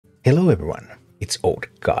Hello everyone, it's Old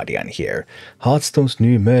Guardian here. Hearthstone's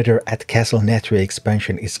new Murder at Castle Nathria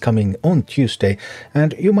expansion is coming on Tuesday,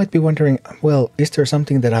 and you might be wondering, well, is there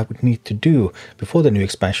something that I would need to do before the new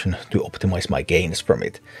expansion to optimize my gains from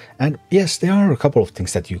it? And yes, there are a couple of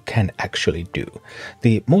things that you can actually do.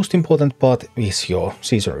 The most important part is your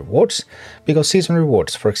season rewards, because season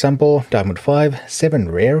rewards, for example, Diamond 5,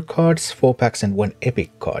 7 rare cards, 4 packs and 1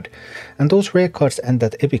 epic card. And those rare cards and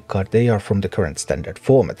that epic card, they are from the current standard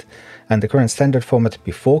format. And the current standard format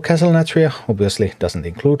before Castle Nathria obviously doesn't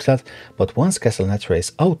include that, but once Castle Nathria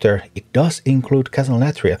is out there, it does include Castle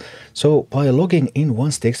Nathria. So by logging in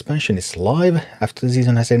once the expansion is live, after the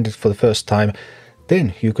season has ended for the first time,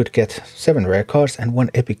 then you could get 7 rare cards and 1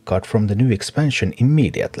 epic card from the new expansion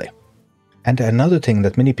immediately. And another thing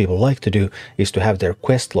that many people like to do is to have their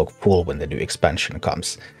quest log full when the new expansion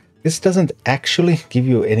comes. This doesn't actually give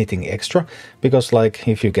you anything extra, because like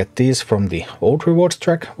if you get these from the old rewards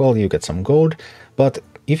track, well, you get some gold, but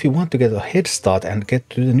if you want to get a head start and get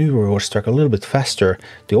to the new rewards track a little bit faster,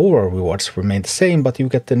 the overall rewards remain the same, but you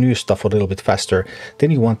get the new stuff a little bit faster,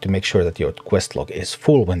 then you want to make sure that your quest log is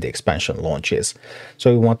full when the expansion launches.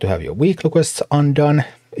 So you want to have your weekly quests undone.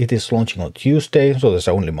 It is launching on Tuesday, so there's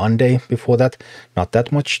only Monday before that, not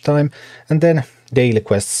that much time. And then daily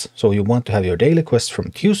quests, so you want to have your daily quests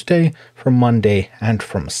from Tuesday, from Monday and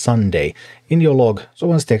from Sunday in your log. So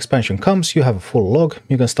once the expansion comes, you have a full log,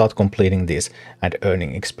 you can start completing these and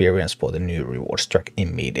earning experience for the new rewards track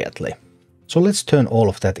immediately. So let's turn all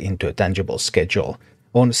of that into a tangible schedule.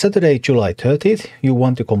 On Saturday, July 30th, you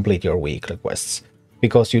want to complete your weekly quests,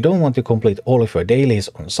 because you don't want to complete all of your dailies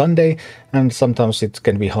on Sunday, and sometimes it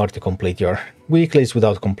can be hard to complete your weeklies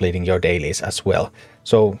without completing your dailies as well.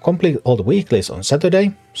 So complete all the weeklies on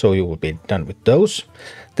Saturday, so you will be done with those.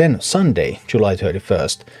 Then Sunday, July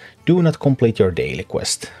 31st, do not complete your daily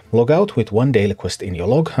quest. Log out with 1 daily quest in your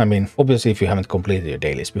log. I mean, obviously if you haven't completed your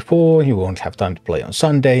dailies before, you won't have time to play on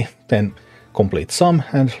Sunday, then complete some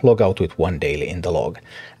and log out with 1 daily in the log.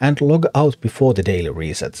 And log out before the daily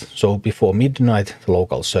resets, so before midnight, the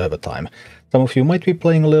local server time. Some of you might be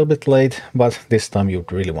playing a little bit late, but this time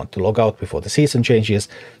you'd really want to log out before the season changes,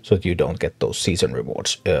 so that you don't get those season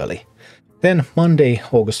rewards early. Then Monday,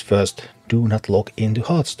 August 1st, do not log into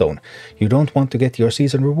Hearthstone. You don't want to get your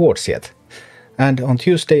season rewards yet. And on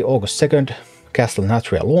Tuesday, August 2nd, Castle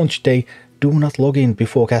Nathria launch day, do not log in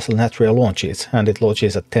before Castle Nathria launches, and it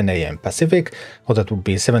launches at 10 AM Pacific, or that would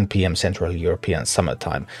be 7 PM Central European Summer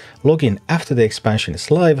Time. Log in after the expansion is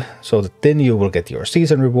live, so that then you will get your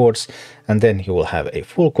season rewards, and then you will have a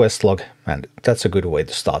full quest log, and that's a good way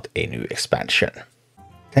to start a new expansion.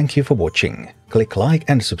 Thank you for watching. Click like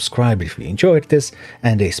and subscribe if you enjoyed this,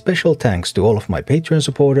 and a special thanks to all of my Patreon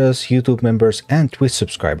supporters, YouTube members and Twitch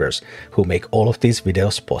subscribers who make all of these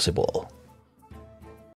videos possible.